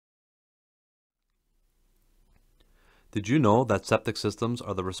Did you know that septic systems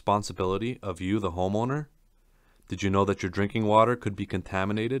are the responsibility of you, the homeowner? Did you know that your drinking water could be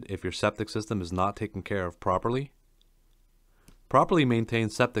contaminated if your septic system is not taken care of properly? Properly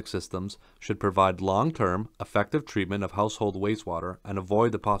maintained septic systems should provide long-term, effective treatment of household wastewater and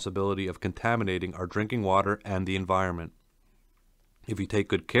avoid the possibility of contaminating our drinking water and the environment. If you take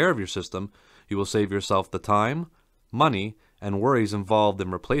good care of your system, you will save yourself the time, money, and worries involved in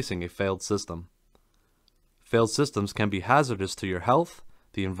replacing a failed system. Failed systems can be hazardous to your health,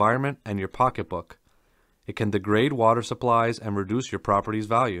 the environment, and your pocketbook. It can degrade water supplies and reduce your property's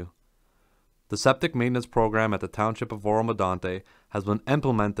value. The Septic Maintenance Program at the Township of Oro-Medonte has been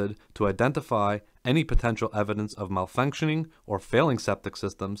implemented to identify any potential evidence of malfunctioning or failing septic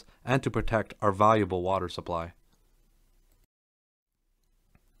systems and to protect our valuable water supply.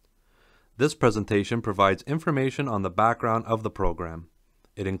 This presentation provides information on the background of the program.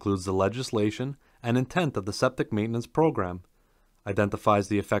 It includes the legislation and intent of the Septic Maintenance Program, identifies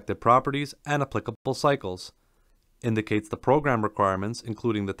the affected properties and applicable cycles, indicates the program requirements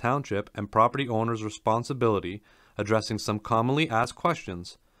including the township and property owner's responsibility, addressing some commonly asked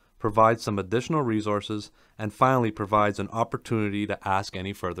questions, provides some additional resources, and finally provides an opportunity to ask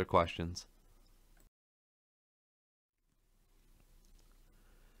any further questions.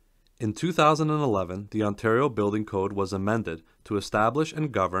 In 2011, the Ontario Building Code was amended to establish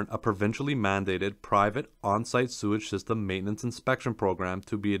and govern a provincially mandated private on-site sewage system maintenance inspection program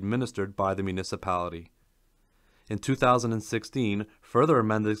to be administered by the municipality. In 2016, further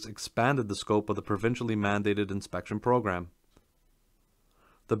amendments expanded the scope of the provincially mandated inspection program.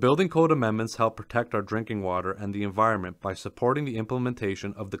 The Building Code amendments help protect our drinking water and the environment by supporting the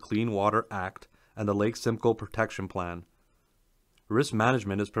implementation of the Clean Water Act and the Lake Simcoe Protection Plan. Risk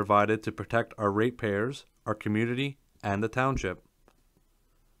management is provided to protect our ratepayers, our community, and the township.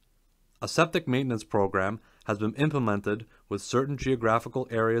 A septic maintenance program has been implemented with certain geographical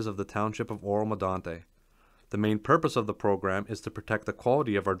areas of the Township of Oro-Medonte. The main purpose of the program is to protect the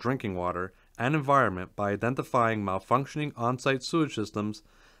quality of our drinking water and environment by identifying malfunctioning on-site sewage systems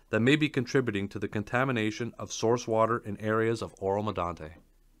that may be contributing to the contamination of source water in areas of Oro-Medonte.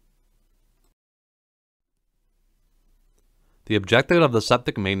 The objective of the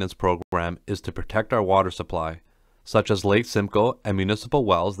septic maintenance program is to protect our water supply, such as Lake Simcoe and municipal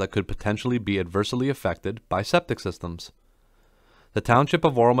wells that could potentially be adversely affected by septic systems. The Township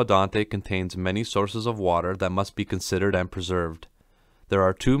of Oro-Medonte contains many sources of water that must be considered and preserved. There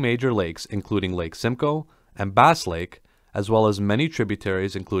are two major lakes, including Lake Simcoe and Bass Lake, as well as many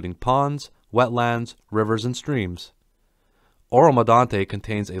tributaries including ponds, wetlands, rivers, and streams. Oro-Medonte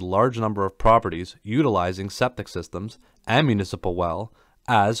contains a large number of properties utilizing septic systems and municipal well,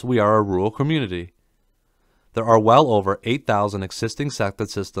 as we are a rural community. There are well over 8,000 existing septic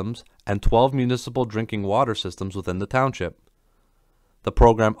systems and 12 municipal drinking water systems within the township. The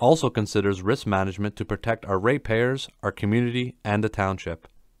program also considers risk management to protect our ratepayers, our community, and the township.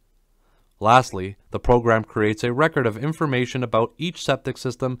 Lastly, the program creates a record of information about each septic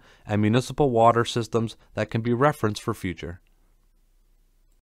system and municipal water systems that can be referenced for future.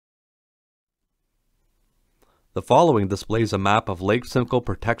 The following displays a map of Lake Simcoe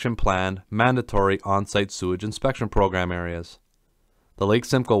Protection Plan mandatory on-site sewage inspection program areas. The Lake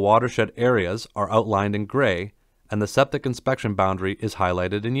Simcoe watershed areas are outlined in gray, and the septic inspection boundary is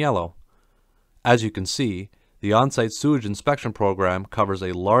highlighted in yellow. As you can see, the on-site sewage inspection program covers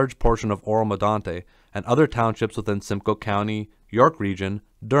a large portion of Oro-Medonte and other townships within Simcoe County, York Region,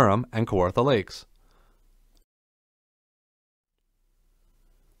 Durham, and Kawartha Lakes.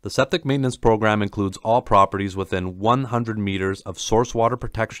 The septic maintenance program includes all properties within 100 meters of source water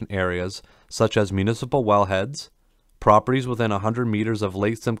protection areas such as municipal wellheads, properties within 100 meters of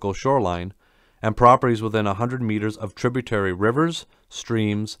Lake Simcoe shoreline, and properties within 100 meters of tributary rivers,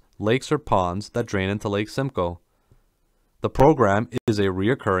 streams, lakes, or ponds that drain into Lake Simcoe. The program is a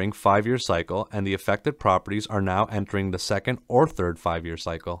reoccurring 5-year cycle, and the affected properties are now entering the second or third 5-year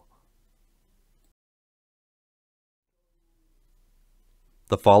cycle.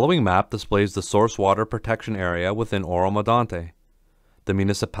 The following map displays the source water protection area within Oro-Medonte. The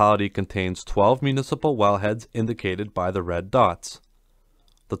municipality contains 12 municipal wellheads indicated by the red dots.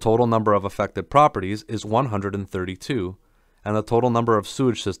 The total number of affected properties is 132, and the total number of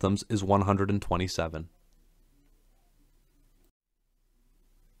sewage systems is 127.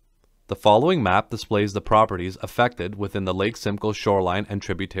 The following map displays the properties affected within the Lake Simcoe shoreline and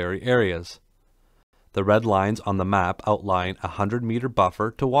tributary areas. The red lines on the map outline a 100-meter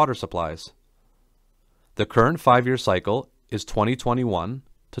buffer to water supplies. The current 5-year cycle is 2021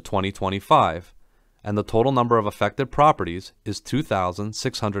 to 2025, and the total number of affected properties is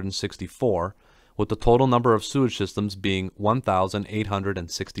 2,664, with the total number of sewage systems being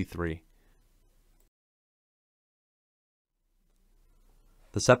 1,863.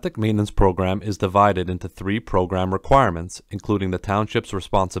 The Septic Maintenance Program is divided into 3 program requirements, including the township's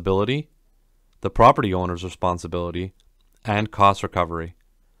responsibility, the property owner's responsibility, and cost recovery.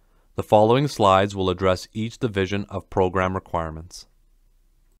 The following slides will address each division of program requirements.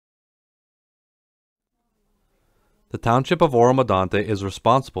 The Township of Oro-Medonte is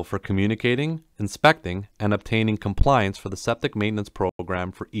responsible for communicating, inspecting, and obtaining compliance for the Septic Maintenance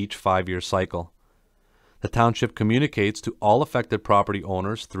Program for each 5-year cycle. The Township communicates to all affected property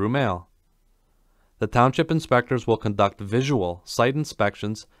owners through mail. The Township inspectors will conduct visual site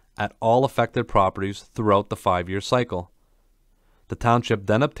inspections at all affected properties throughout the 5-year cycle. The Township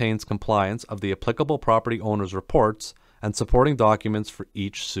then obtains compliance of the applicable property owners' reports and supporting documents for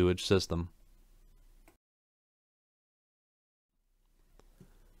each sewage system.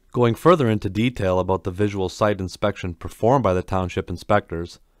 Going further into detail about the visual site inspection performed by the Township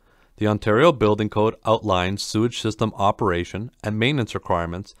inspectors, the Ontario Building Code outlines sewage system operation and maintenance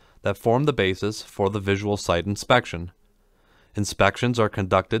requirements that form the basis for the visual site inspection. Inspections are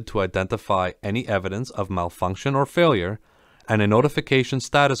conducted to identify any evidence of malfunction or failure, and a notification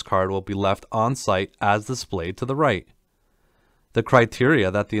status card will be left on site as displayed to the right. The criteria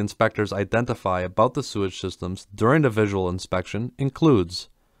that the inspectors identify about the sewage systems during the visual inspection includes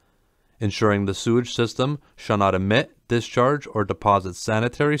ensuring the sewage system shall not emit, discharge, or deposit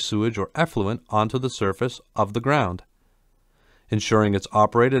sanitary sewage or effluent onto the surface of the ground. Ensuring it's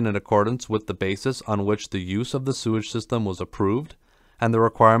operated in accordance with the basis on which the use of the sewage system was approved and the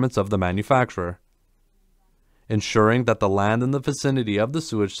requirements of the manufacturer. Ensuring that the land in the vicinity of the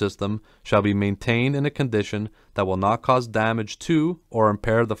sewage system shall be maintained in a condition that will not cause damage to or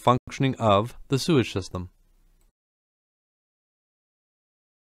impair the functioning of the sewage system.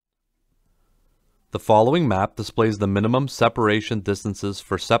 The following map displays the minimum separation distances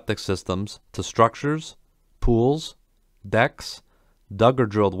for septic systems to structures, pools, decks, dug or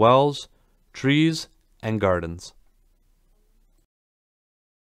drilled wells, trees, and gardens.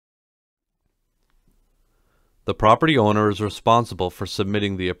 The property owner is responsible for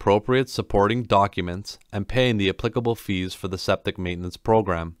submitting the appropriate supporting documents and paying the applicable fees for the septic maintenance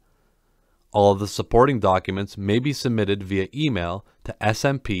program. All of the supporting documents may be submitted via email to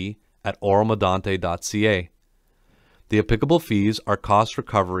smp@oromedonte.ca. The applicable fees are cost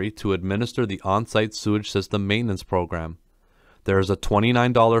recovery to administer the on-site sewage system maintenance program. There is a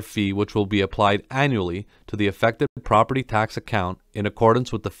 $29 fee which will be applied annually to the affected property tax account in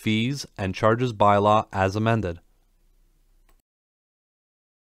accordance with the fees and charges bylaw as amended.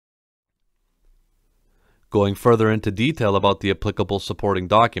 Going further into detail about the applicable supporting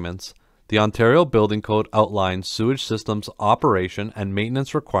documents, the Ontario Building Code outlines sewage systems operation and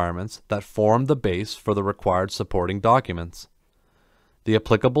maintenance requirements that form the base for the required supporting documents. The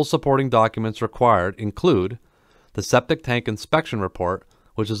applicable supporting documents required include the septic tank inspection report,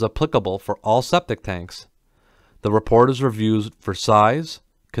 which is applicable for all septic tanks. The report is reviewed for size,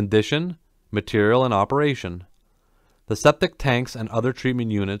 condition, material, and operation. The septic tanks and other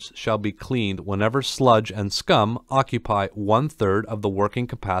treatment units shall be cleaned whenever sludge and scum occupy 1/3 of the working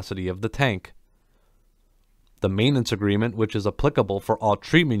capacity of the tank. The maintenance agreement, which is applicable for all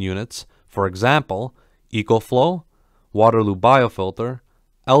treatment units, for example, EcoFlow, Waterloo Biofilter,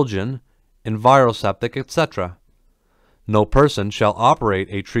 Elgin, EnviroSeptic, etc. No person shall operate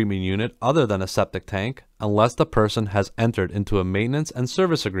a treatment unit other than a septic tank unless the person has entered into a maintenance and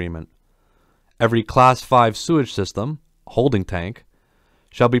service agreement. Every Class 5 sewage system, holding tank,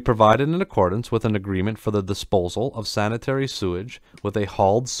 shall be provided in accordance with an agreement for the disposal of sanitary sewage with a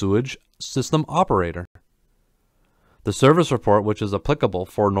hauled sewage system operator. The service report, which is applicable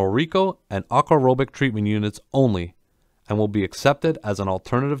for Norrico and aquarobic treatment units only, and will be accepted as an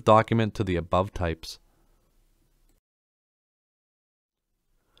alternative document to the above types.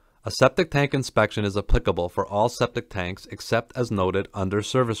 A septic tank inspection is applicable for all septic tanks except as noted under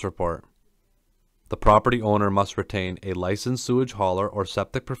service report. The property owner must retain a licensed sewage hauler or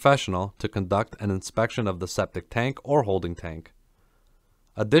septic professional to conduct an inspection of the septic tank or holding tank.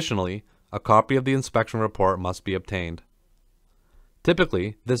 Additionally, a copy of the inspection report must be obtained.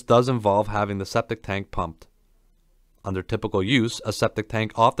 Typically, this does involve having the septic tank pumped. Under typical use, a septic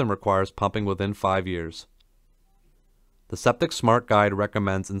tank often requires pumping within 5 years. The Septic Smart Guide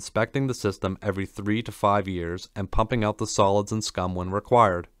recommends inspecting the system every 3 to 5 years and pumping out the solids and scum when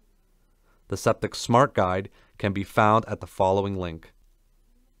required. The Septic Smart Guide can be found at the following link.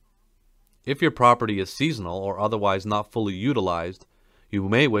 If your property is seasonal or otherwise not fully utilized, you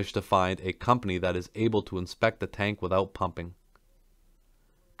may wish to find a company that is able to inspect the tank without pumping.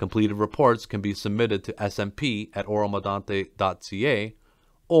 Completed reports can be submitted to smp@oro-medonte.ca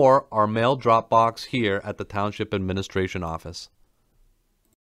or our mail drop box here at the Township Administration Office.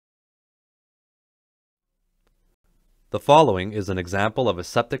 The following is an example of a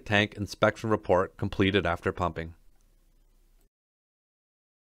septic tank inspection report completed after pumping.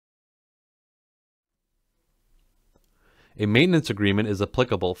 A maintenance agreement is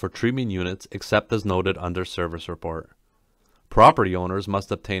applicable for treatment units except as noted under service report. Property owners must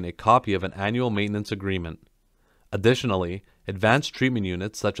obtain a copy of an annual maintenance agreement. Additionally, advanced treatment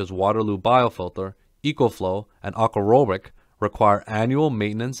units such as Waterloo Biofilter, EcoFlow, and Aquarobic require annual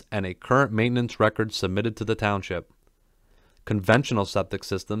maintenance and a current maintenance record submitted to the township. Conventional septic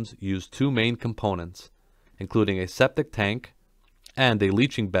systems use two main components, including a septic tank and a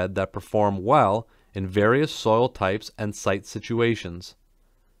leaching bed that perform well in various soil types and site situations.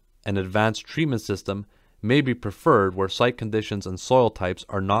 An advanced treatment system may be preferred where site conditions and soil types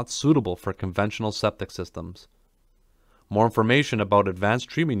are not suitable for conventional septic systems. More information about advanced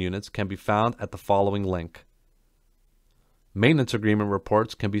treatment units can be found at the following link. Maintenance agreement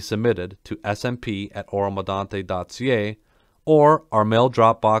reports can be submitted to smp@oro-medonte.ca or our mail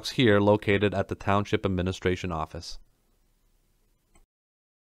drop box here located at the Township Administration Office.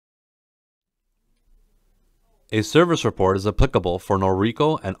 A service report is applicable for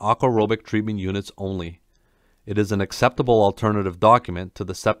Norrico and Aquarobic treatment units only. It is an acceptable alternative document to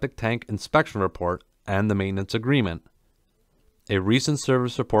the septic tank inspection report and the maintenance agreement. A recent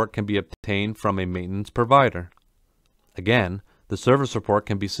service report can be obtained from a maintenance provider. Again, the service report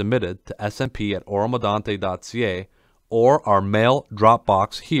can be submitted to smp@oro-medonte.ca or our mail drop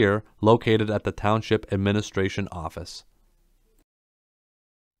box here located at the Township Administration Office.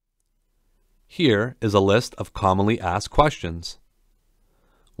 Here is a list of commonly asked questions.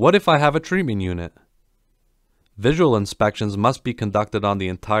 What if I have a treatment unit? Visual inspections must be conducted on the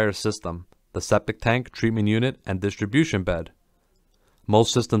entire system, the septic tank, treatment unit, and distribution bed.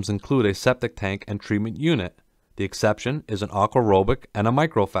 Most systems include a septic tank and treatment unit. The exception is an Aquarobic and a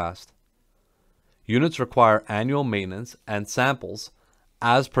Microfast. Units require annual maintenance and samples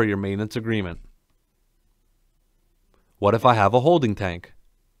as per your maintenance agreement. What if I have a holding tank?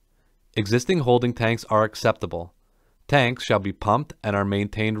 Existing holding tanks are acceptable. Tanks shall be pumped and are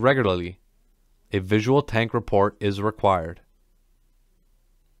maintained regularly. A visual tank report is required.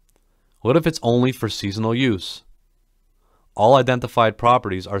 What if it's only for seasonal use? All identified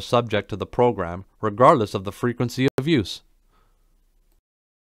properties are subject to the program regardless of the frequency of use.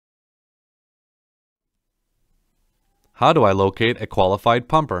 How do I locate a qualified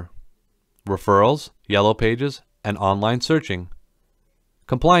pumper? Referrals, yellow pages, and online searching.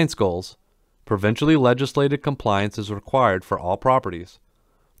 Compliance goals. Provincially legislated compliance is required for all properties.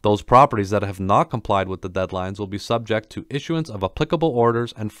 Those properties that have not complied with the deadlines will be subject to issuance of applicable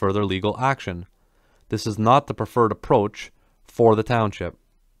orders and further legal action. This is not the preferred approach for the township.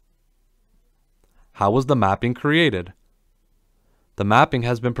 How was the mapping created? The mapping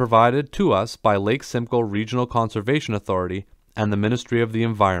has been provided to us by Lake Simcoe Regional Conservation Authority and the Ministry of the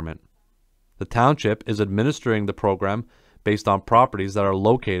Environment. The township is administering the program based on properties that are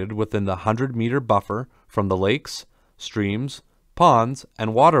located within the 100-meter buffer from the lakes, streams, ponds,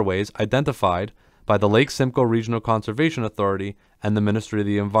 and waterways identified by the Lake Simcoe Regional Conservation Authority and the Ministry of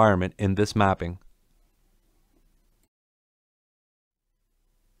the Environment in this mapping.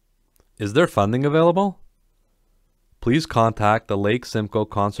 Is there funding available? Please contact the Lake Simcoe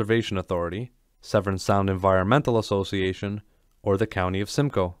Conservation Authority, Severn Sound Environmental Association, or the County of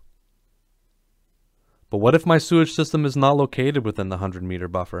Simcoe. But what if my sewage system is not located within the 100-meter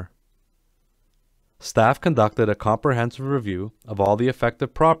buffer? Staff conducted a comprehensive review of all the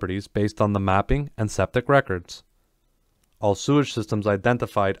affected properties based on the mapping and septic records. All sewage systems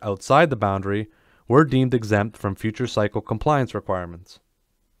identified outside the boundary were deemed exempt from future cycle compliance requirements.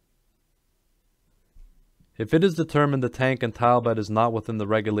 If it is determined the tank and tile bed is not within the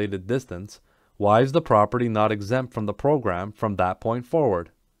regulated distance, why is the property not exempt from the program from that point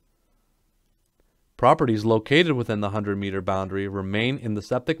forward? Properties located within the 100-meter boundary remain in the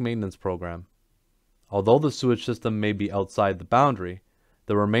septic maintenance program. Although the sewage system may be outside the boundary,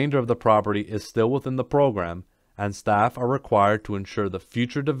 the remainder of the property is still within the program, and staff are required to ensure the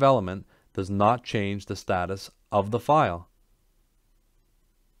future development does not change the status of the file.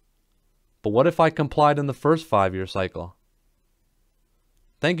 But what if I complied in the first 5-year cycle?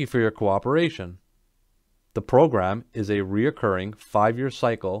 Thank you for your cooperation. The program is a reoccurring 5-year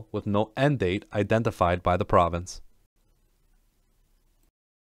cycle with no end date identified by the province.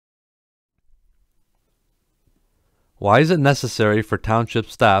 Why is it necessary for township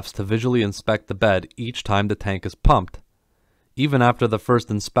staffs to visually inspect the bed each time the tank is pumped? even after the first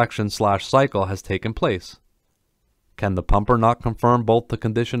inspection/cycle has taken place? Can the pumper not confirm both the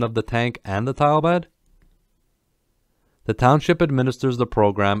condition of the tank and the tile bed? The township administers the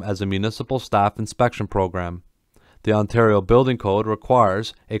program as a municipal staff inspection program. The Ontario Building Code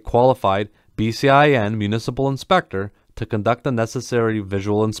requires a qualified BCIN municipal inspector to conduct the necessary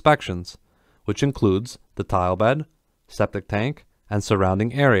visual inspections, which includes the tile bed, septic tank, and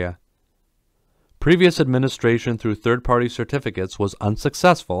surrounding area. Previous administration through third-party certificates was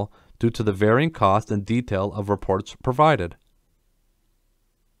unsuccessful due to the varying cost and detail of reports provided.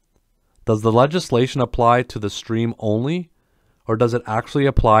 Does the legislation apply to the stream only, or does it actually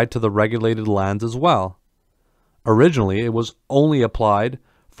apply to the regulated lands as well? Originally, it was only applied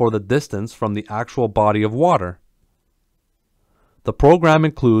for the distance from the actual body of water. The program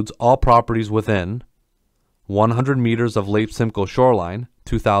includes all properties within 100 meters of Lake Simcoe shoreline,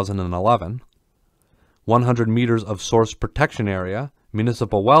 2011, 100 meters of source protection area,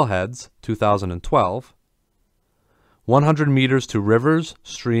 municipal wellheads, 2012, 100 meters to rivers,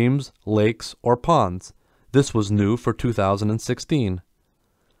 streams, lakes, or ponds. This was new for 2016.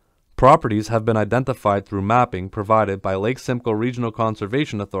 Properties have been identified through mapping provided by Lake Simcoe Regional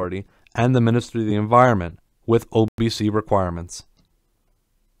Conservation Authority and the Ministry of the Environment with OBC requirements.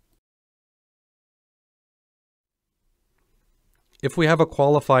 If we have a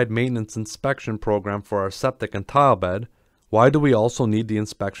qualified maintenance inspection program for our septic and tile bed, why do we also need the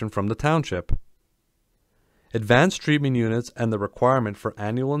inspection from the township? Advanced treatment units and the requirement for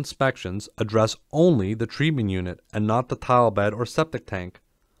annual inspections address only the treatment unit and not the tile bed or septic tank.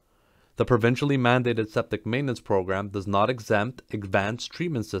 The provincially mandated septic maintenance program does not exempt advanced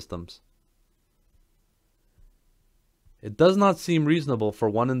treatment systems. It does not seem reasonable for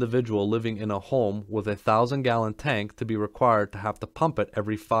one individual living in a home with a 1,000-gallon tank to be required to have to pump it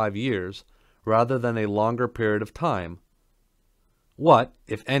every 5 years rather than a longer period of time. What,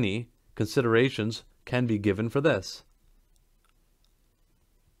 if any, considerations can be given for this?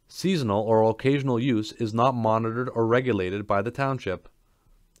 Seasonal or occasional use is not monitored or regulated by the township.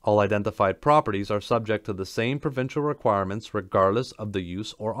 All identified properties are subject to the same provincial requirements regardless of the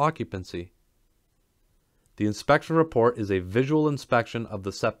use or occupancy. The inspection report is a visual inspection of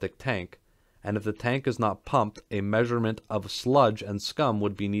the septic tank, and if the tank is not pumped, a measurement of sludge and scum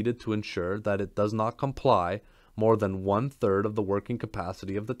would be needed to ensure that it does not comply more than 1/3 of the working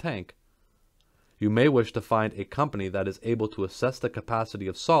capacity of the tank. You may wish to find a company that is able to assess the capacity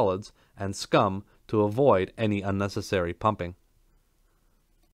of solids and scum to avoid any unnecessary pumping.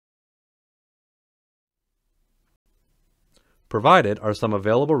 Provided are some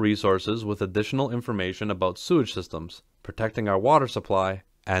available resources with additional information about sewage systems, protecting our water supply,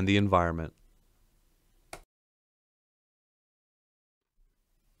 and the environment.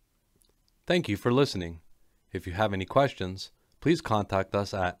 Thank you for listening. If you have any questions, please contact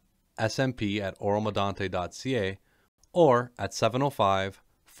us at smp@oromedonte.ca or at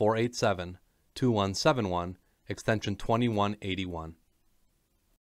 705-487-2171, extension 2181.